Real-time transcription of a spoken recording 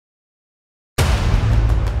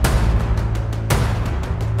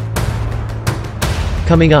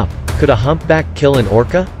Coming up, could a humpback kill an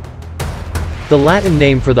orca? The Latin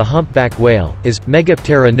name for the humpback whale is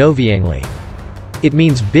Megaptera Novaeangliae. It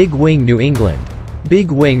means big wing New England.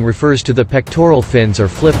 Big wing refers to the pectoral fins or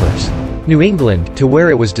flippers. New England, to where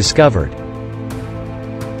it was discovered.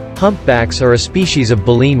 Humpbacks are a species of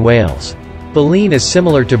baleen whales. Baleen is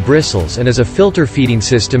similar to bristles and is a filter feeding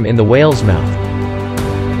system in the whale's mouth.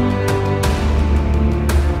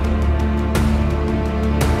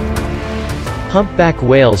 Humpback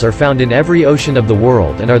whales are found in every ocean of the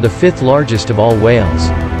world and are the 5th largest of all whales.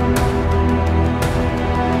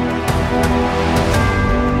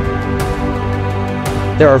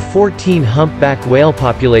 There are 14 humpback whale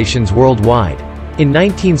populations worldwide. In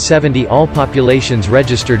 1970, all populations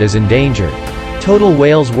registered as endangered. Total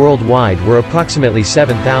whales worldwide were approximately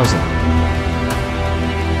 7,000.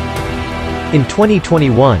 In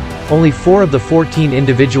 2021, only 4 of the 14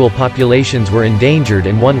 individual populations were endangered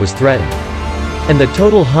and 1 was threatened. And the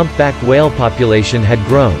total humpback whale population had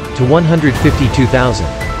grown to 152,000.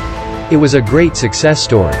 It was a great success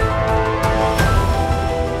story.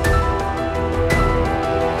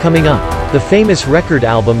 Coming up, the famous record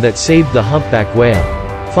album that saved the humpback whale.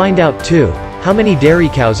 Find out too, how many dairy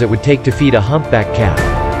cows it would take to feed a humpback calf.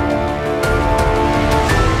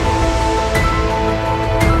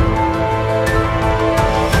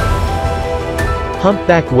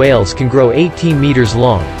 Humpback whales can grow 18 meters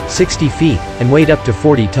long, 60 feet, and weigh up to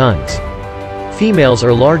 40 tons. Females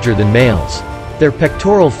are larger than males. Their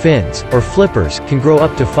pectoral fins, or flippers, can grow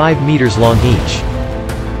up to 5 meters long each.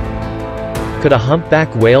 Could a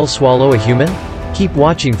humpback whale swallow a human? Keep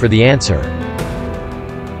watching for the answer.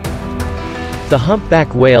 The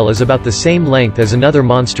humpback whale is about the same length as another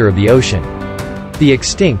monster of the ocean. The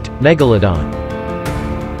extinct megalodon.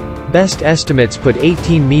 Best estimates put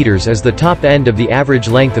 18 meters as the top end of the average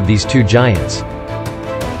length of these two giants.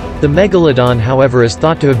 The megalodon, however, is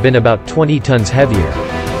thought to have been about 20 tons heavier.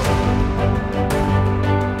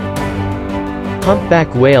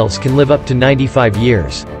 Humpback whales can live up to 95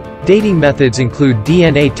 years. Dating methods include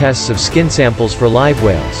DNA tests of skin samples for live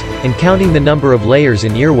whales, and counting the number of layers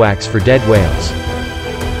in earwax for dead whales.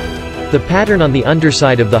 The pattern on the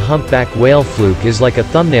underside of the humpback whale fluke is like a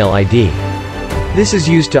thumbnail ID. This is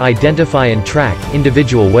used to identify and track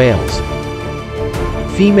individual whales.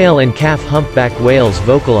 Female and calf humpback whales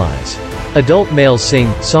vocalize. Adult males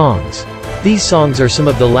sing songs. These songs are some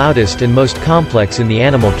of the loudest and most complex in the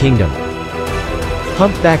animal kingdom.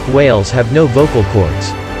 Humpback whales have no vocal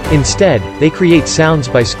cords. Instead, they create sounds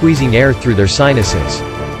by squeezing air through their sinuses.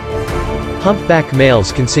 Humpback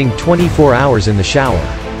males can sing 24 hours in the shower.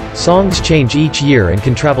 Songs change each year and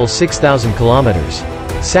can travel 6,000 kilometers.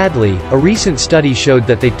 Sadly, a recent study showed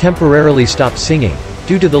that they temporarily stopped singing,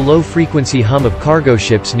 due to the low-frequency hum of cargo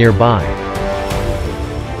ships nearby.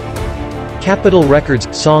 Capitol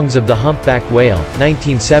Records' Songs of the Humpback Whale,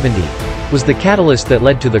 1970, was the catalyst that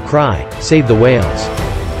led to the cry, "Save the Whales."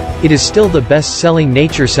 It is still the best-selling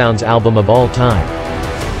nature sounds album of all time.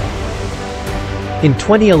 In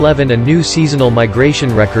 2011, a new seasonal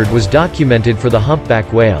migration record was documented for the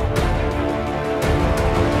humpback whale.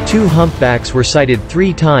 2 humpbacks were sighted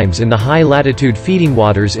 3 times in the high-latitude feeding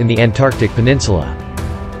waters in the Antarctic Peninsula.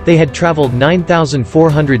 They had traveled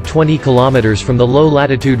 9,420 kilometers from the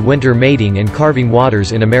low-latitude winter mating and calving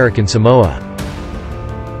waters in American Samoa.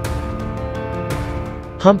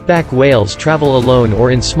 Humpback whales travel alone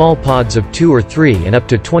or in small pods of 2 or 3 and up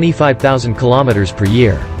to 25,000 kilometers per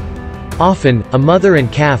year. Often, a mother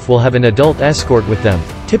and calf will have an adult escort with them,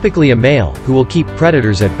 typically a male, who will keep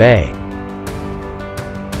predators at bay.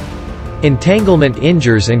 Entanglement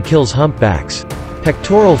injures and kills humpbacks.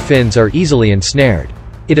 Pectoral fins are easily ensnared.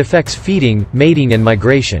 It affects feeding, mating and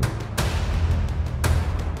migration.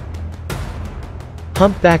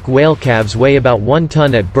 Humpback whale calves weigh about 1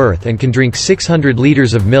 ton at birth and can drink 600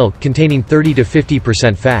 liters of milk containing 30 to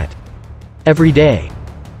 50% fat. Every day.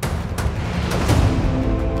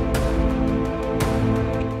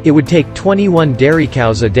 It would take 21 dairy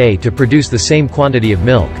cows a day to produce the same quantity of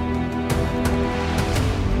milk.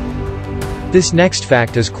 This next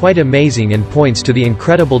fact is quite amazing and points to the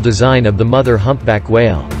incredible design of the mother humpback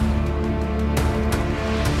whale.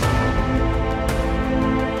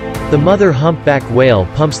 The mother humpback whale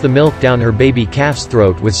pumps the milk down her baby calf's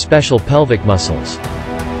throat with special pelvic muscles.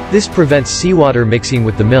 This prevents seawater mixing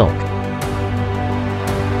with the milk.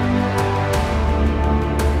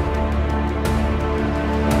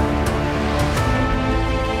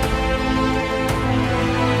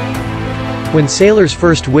 When sailors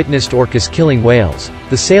first witnessed orcas killing whales,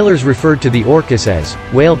 the sailors referred to the orcas as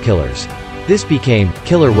whale killers. This became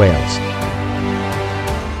killer whales.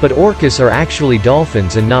 But orcas are actually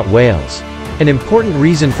dolphins and not whales. An important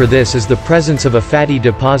reason for this is the presence of a fatty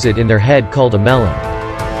deposit in their head called a melon.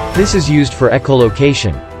 This is used for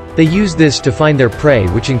echolocation. They use this to find their prey,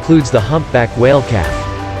 which includes the humpback whale calf.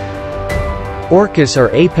 Orcas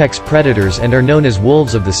are apex predators and are known as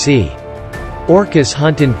wolves of the sea. Orcas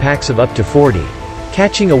hunt in packs of up to 40.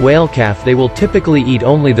 Catching a whale calf, they will typically eat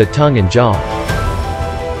only the tongue and jaw.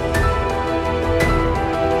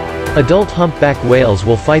 Adult humpback whales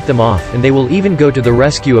will fight them off, and they will even go to the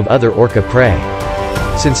rescue of other orca prey.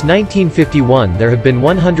 Since 1951 there have been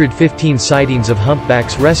 115 sightings of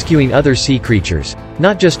humpbacks rescuing other sea creatures,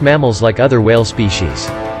 not just mammals like other whale species.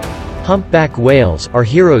 Humpback whales are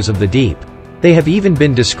heroes of the deep. They have even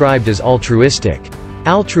been described as altruistic.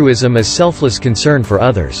 Altruism is selfless concern for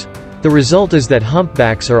others. The result is that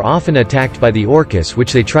humpbacks are often attacked by the orcas,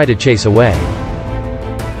 which they try to chase away.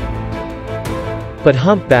 But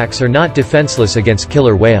humpbacks are not defenseless against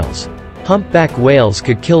killer whales. Humpback whales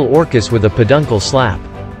could kill orcas with a peduncle slap.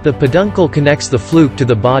 The peduncle connects the fluke to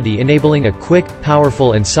the body, enabling a quick,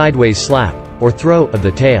 powerful and sideways slap, or throw, of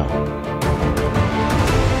the tail.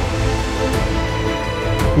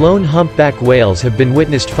 Lone humpback whales have been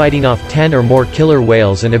witnessed fighting off 10 or more killer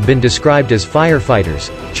whales and have been described as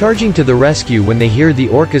firefighters, charging to the rescue when they hear the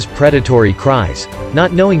orca's predatory cries,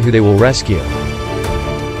 not knowing who they will rescue.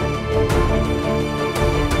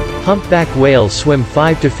 Humpback whales swim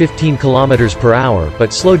 5 to 15 kilometers per hour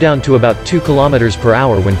but slow down to about 2 kilometers per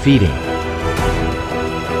hour when feeding.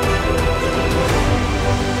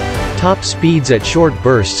 Top speeds at short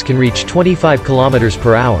bursts can reach 25 kilometers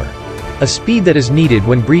per hour. A speed that is needed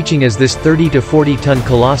when breaching, as this 30 to 40-ton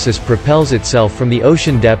colossus propels itself from the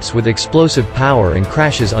ocean depths with explosive power and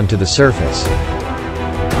crashes onto the surface.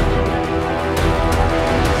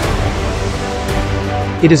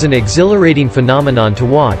 It is an exhilarating phenomenon to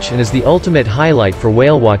watch and is the ultimate highlight for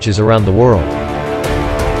whale watches around the world.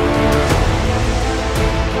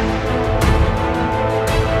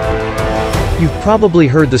 You've probably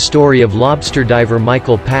heard the story of lobster diver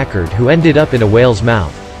Michael Packard, who ended up in a whale's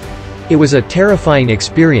mouth. It was a terrifying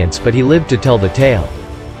experience, but he lived to tell the tale.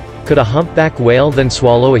 Could a humpback whale then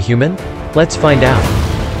swallow a human? Let's find out.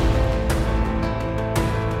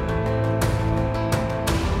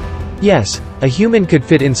 Yes, a human could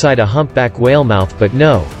fit inside a humpback whale mouth, but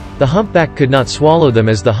no, the humpback could not swallow them,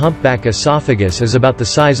 as the humpback esophagus is about the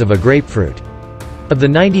size of a grapefruit. Of the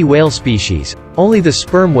 90 whale species, only the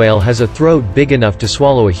sperm whale has a throat big enough to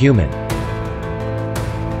swallow a human.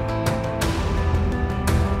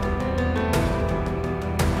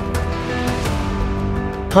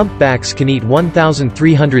 Humpbacks can eat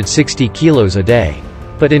 1,360 kilos a day.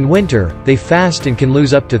 But in winter, they fast and can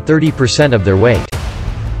lose up to 30% of their weight.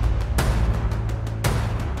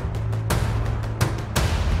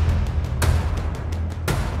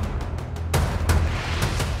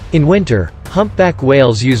 In winter, humpback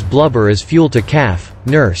whales use blubber as fuel to calf,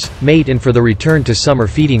 nurse, mate and for the return to summer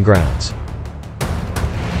feeding grounds.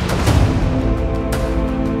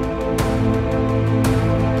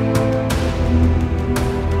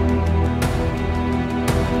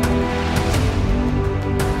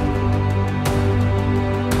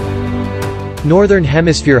 Northern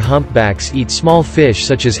Hemisphere humpbacks eat small fish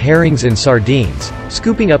such as herrings and sardines,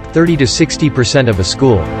 scooping up 30 to 60% of a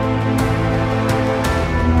school.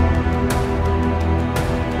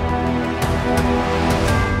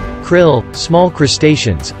 Krill, small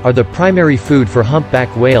crustaceans, are the primary food for humpback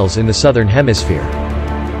whales in the southern hemisphere.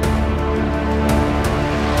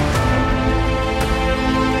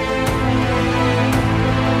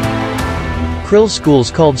 Krill schools,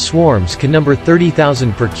 called swarms, can number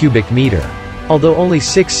 30,000 per cubic meter. Although only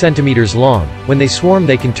 6 centimeters long, when they swarm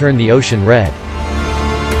they can turn the ocean red.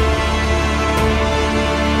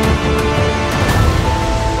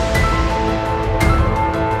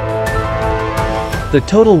 The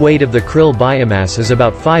total weight of the krill biomass is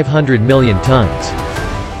about 500 million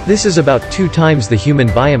tons. This is about 2 times the human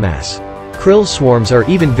biomass. Krill swarms are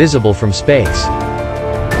even visible from space.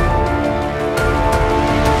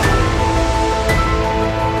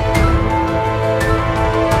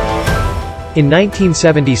 In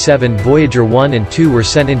 1977, Voyager 1 and 2 were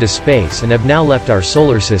sent into space and have now left our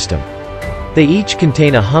solar system. They each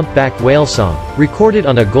contain a humpback whale song, recorded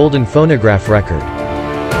on a golden phonograph record.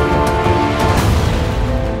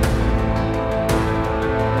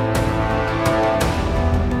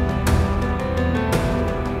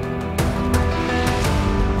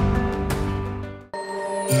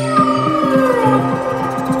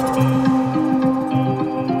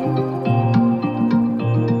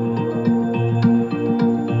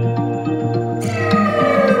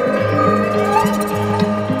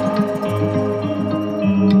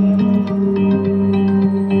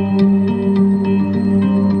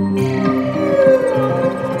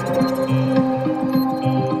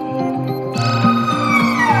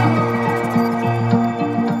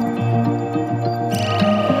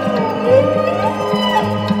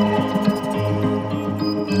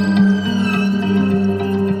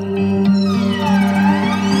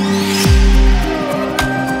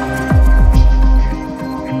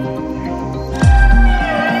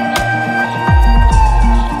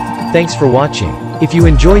 Thanks for watching. If you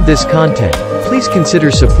enjoyed this content, please consider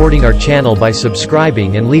supporting our channel by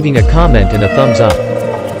subscribing and leaving a comment and a thumbs up.